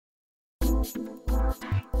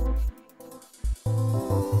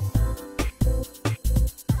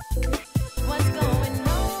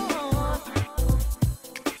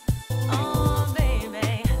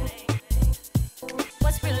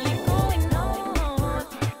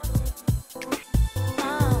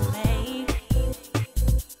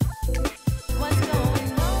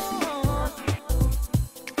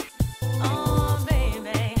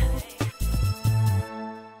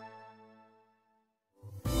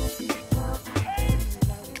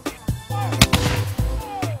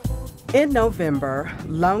In November,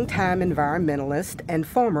 longtime environmentalist and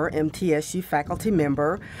former MTSU faculty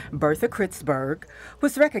member Bertha Kritzberg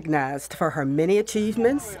was recognized for her many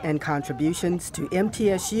achievements and contributions to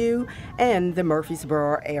MTSU and the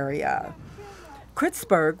Murfreesboro area.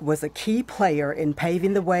 Kritzberg was a key player in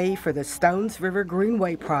paving the way for the Stones River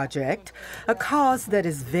Greenway project, a cause that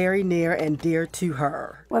is very near and dear to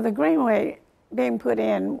her. Well, the Greenway being put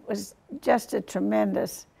in was just a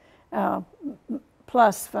tremendous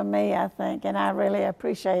plus for me, I think, and I really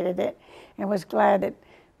appreciated it and was glad that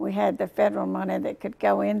we had the federal money that could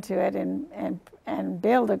go into it and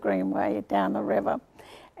build a greenway down the river.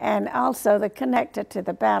 And also the connector to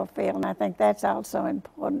the battlefield, and I think that's also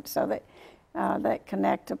important, so that that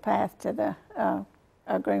connect a path to the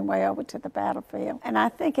a greenway over to the battlefield. And I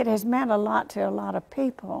think it has meant a lot to a lot of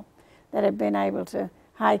people that have been able to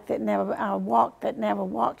hike that never, walk that never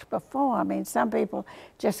walked before. I mean, some people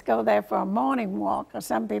just go there for a morning walk, or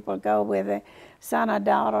some people go with a son or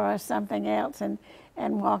daughter or something else and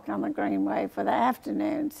walk on the Greenway for the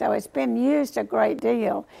afternoon. So it's been used a great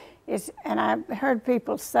deal. And I've heard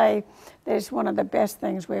people say that it's one of the best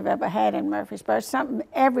things we've ever had in Murfreesboro. It's something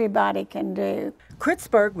everybody can do.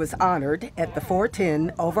 Kritzberg was honored at the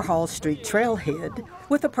 410 Overhaul Street Trailhead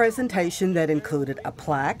with a presentation that included a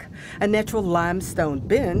plaque, a natural limestone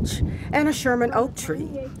bench, and a Sherman oak tree,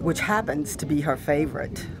 which happens to be her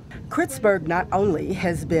favorite. Kritzberg not only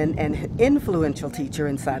has been an influential teacher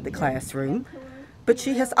inside the classroom, but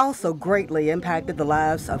she has also greatly impacted the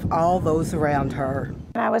lives of all those around her.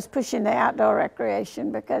 I was pushing the outdoor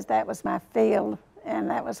recreation because that was my field, and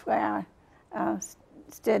that was where I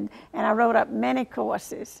stood. And I wrote up many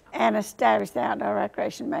courses and established the outdoor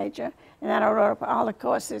recreation major. And then I wrote up all the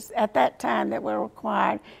courses at that time that were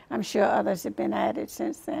required. I'm sure others have been added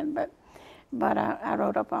since then, but I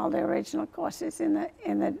wrote up all the original courses in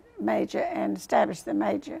the major and established the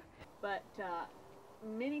major. But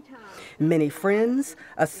many friends,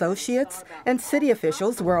 associates, and city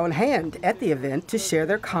officials were on hand at the event to share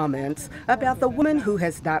their comments about the woman who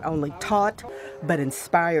has not only taught, but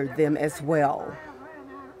inspired them as well.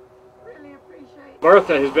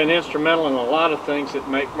 Bertha has been instrumental in a lot of things that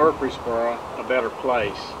make Murfreesboro a better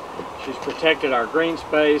place. She's protected our green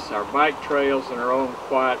space, our bike trails in her own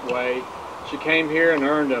quiet way. She came here and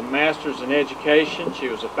earned a master's in education. She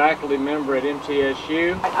was a faculty member at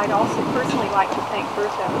MTSU. I'd also personally like to thank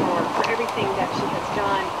Bertha for everything that she has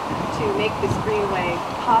done to make this greenway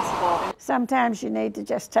possible. Sometimes you need to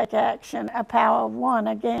just take action, a power of one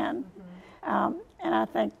again. And I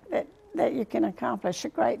think that you can accomplish a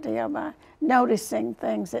great deal by noticing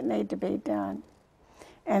things that need to be done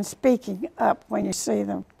and speaking up when you see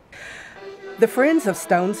them. The Friends of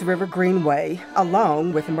Stones River Greenway,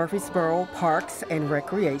 along with Murfreesboro Parks and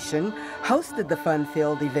Recreation, hosted the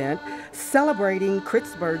fun-filled event celebrating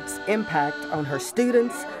Kritzberg's impact on her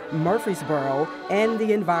students, Murfreesboro, and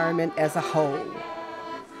the environment as a whole.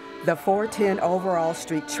 The 410 Overall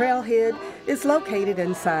Street Trailhead is located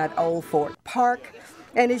inside Old Fort Park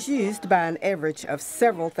and is used by an average of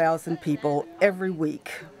several thousand people every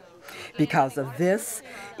week. Because of this,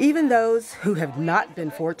 even those who have not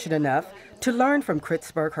been fortunate enough to learn from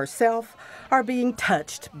Kritzberg herself are being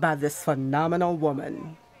touched by this phenomenal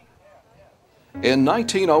woman. In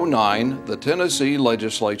 1909, the Tennessee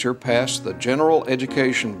legislature passed the General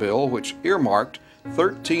Education Bill, which earmarked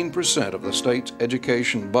 13% of the state's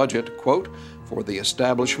education budget, quote, for the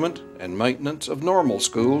establishment and maintenance of normal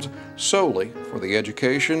schools solely for the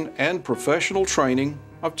education and professional training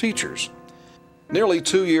of teachers. Nearly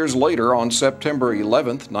 2 years later, on September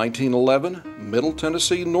 11, 1911, Middle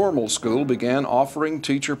Tennessee Normal School began offering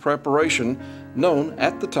teacher preparation known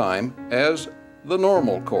at the time as the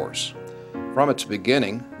Normal Course. From its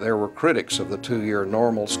beginning, there were critics of the two-year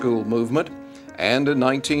normal school movement, and in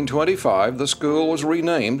 1925, the school was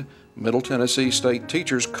renamed Middle Tennessee State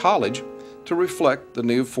Teachers College to reflect the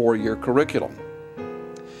new four-year curriculum.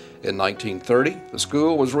 In 1930, the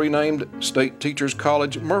school was renamed State Teachers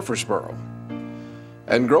College Murfreesboro.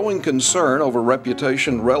 And growing concern over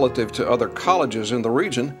reputation relative to other colleges in the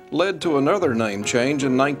region led to another name change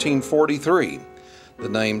in 1943. The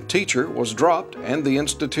name teacher was dropped and the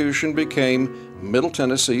institution became Middle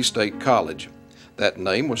Tennessee State College. That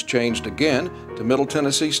name was changed again to Middle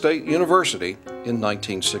Tennessee State University in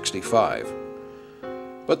 1965.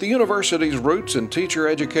 But the university's roots in teacher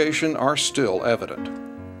education are still evident.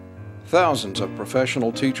 Thousands of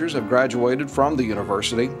professional teachers have graduated from the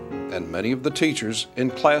university, and many of the teachers in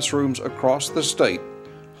classrooms across the state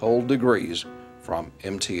hold degrees from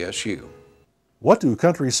MTSU. What do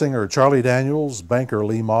country singer Charlie Daniels, banker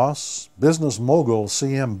Lee Moss, business mogul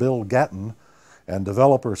CM Bill Gatton, and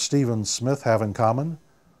developer Stephen Smith have in common?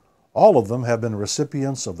 All of them have been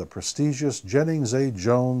recipients of the prestigious Jennings A.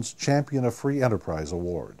 Jones Champion of Free Enterprise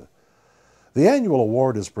Award. The annual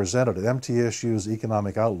award is presented at MTSU's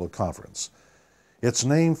Economic Outlook Conference. It's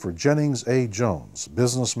named for Jennings A. Jones,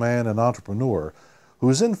 businessman and entrepreneur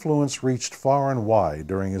whose influence reached far and wide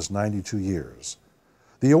during his 92 years.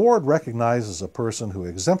 The award recognizes a person who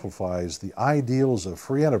exemplifies the ideals of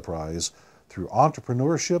free enterprise through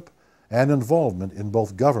entrepreneurship and involvement in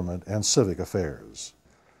both government and civic affairs.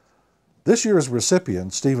 This year's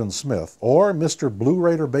recipient, Stephen Smith, or Mr. Blue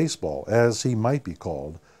Raider Baseball, as he might be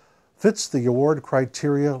called, fits the award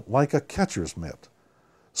criteria like a catcher's mitt.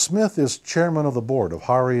 Smith is chairman of the board of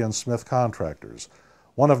Hari and Smith Contractors,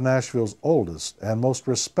 one of Nashville's oldest and most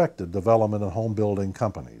respected development and home building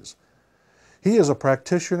companies. He is a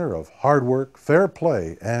practitioner of hard work, fair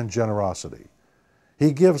play, and generosity.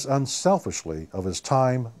 He gives unselfishly of his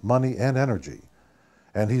time, money, and energy,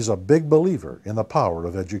 and he's a big believer in the power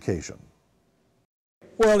of education.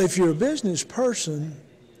 Well, if you're a business person,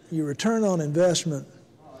 your return on investment,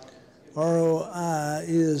 ROI,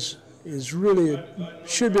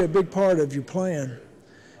 should be a big part of your plan.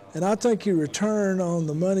 And I think your return on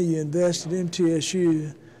the money you invest at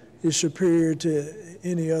MTSU is superior to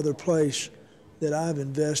any other place that I've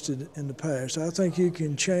invested in the past. I think you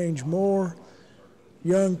can change more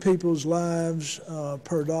young people's lives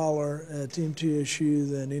per dollar at MTSU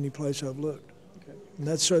than any place I've looked. Okay.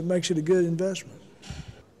 And so it makes it a good investment.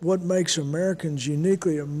 What makes Americans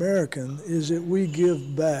uniquely American is that we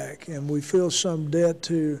give back and we feel some debt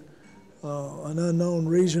to an unknown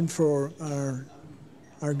reason for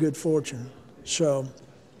our good fortune. So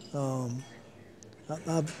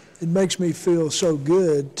it makes me feel so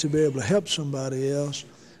good to be able to help somebody else.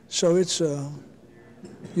 So it's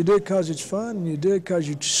you do it because it's fun, and you do it because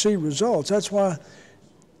you see results. That's why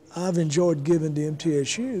I've enjoyed giving to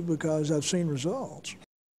MTSU, because I've seen results.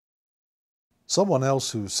 Someone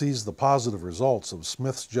else who sees the positive results of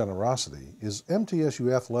Smith's generosity is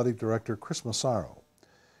MTSU Athletic Director Chris Massaro.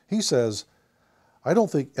 He says, "I don't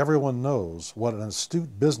think everyone knows what an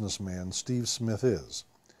astute businessman Steve Smith is.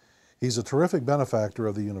 He's a terrific benefactor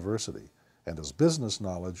of the university, and his business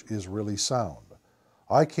knowledge is really sound.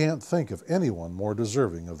 I can't think of anyone more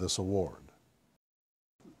deserving of this award."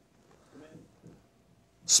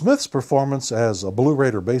 Smith's performance as a Blue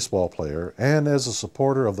Raider baseball player and as a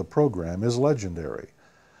supporter of the program is legendary.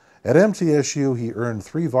 At MTSU, he earned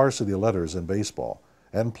 3 varsity letters in baseball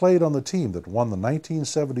and played on the team that won the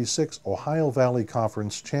 1976 Ohio Valley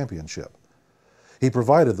Conference Championship. He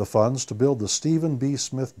provided the funds to build the Stephen B.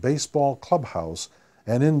 Smith Baseball Clubhouse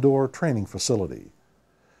and indoor training facility.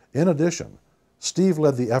 In addition, Steve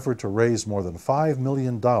led the effort to raise more than $5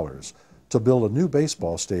 million to build a new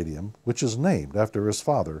baseball stadium, which is named after his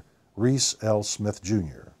father, Reese L. Smith,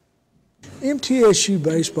 Jr. MTSU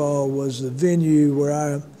baseball was the venue where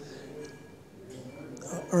I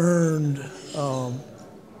earned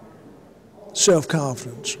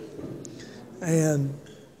self-confidence. And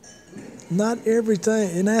not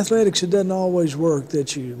everything, in athletics it doesn't always work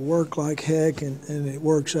that you work like heck and it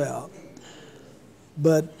works out.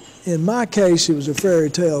 But in my case, it was a fairy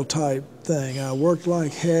tale type thing. I worked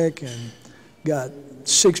like heck and got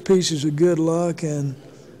 6 pieces of good luck and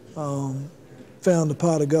found the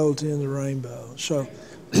pot of gold at the end of the rainbow. So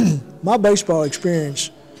my baseball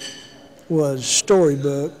experience was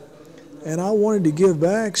storybook, and I wanted to give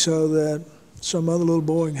back so that some other little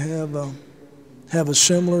boy can have a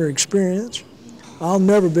similar experience. I'll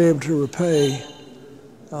never be able to repay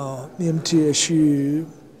MTSU,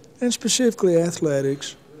 and specifically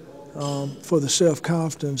athletics, for the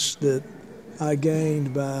self-confidence that I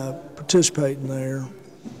gained by participating there.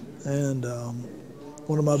 And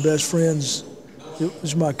one of my best friends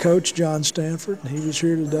was my coach, John Stanford, and he was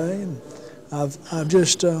here today. And I've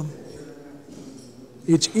just,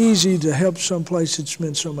 it's easy to help someplace that's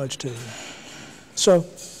meant so much to you. So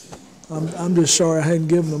I'm just sorry I hadn't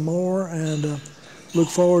given them more, and look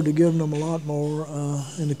forward to giving them a lot more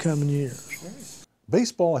in the coming years.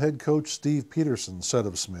 Baseball head coach Steve Peterson said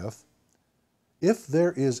of Smith, If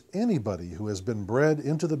there is anybody who has been bred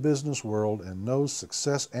into the business world and knows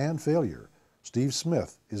success and failure, Steve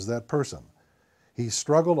Smith is that person. He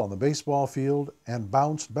struggled on the baseball field and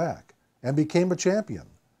bounced back and became a champion.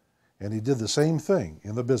 And he did the same thing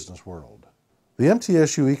in the business world. The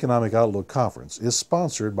MTSU Economic Outlook Conference is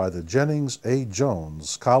sponsored by the Jennings A.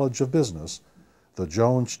 Jones College of Business, the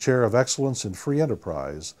Jones Chair of Excellence in Free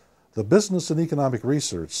Enterprise, the Business and Economic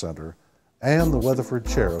Research Center, and the Weatherford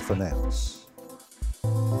Chair of Finance.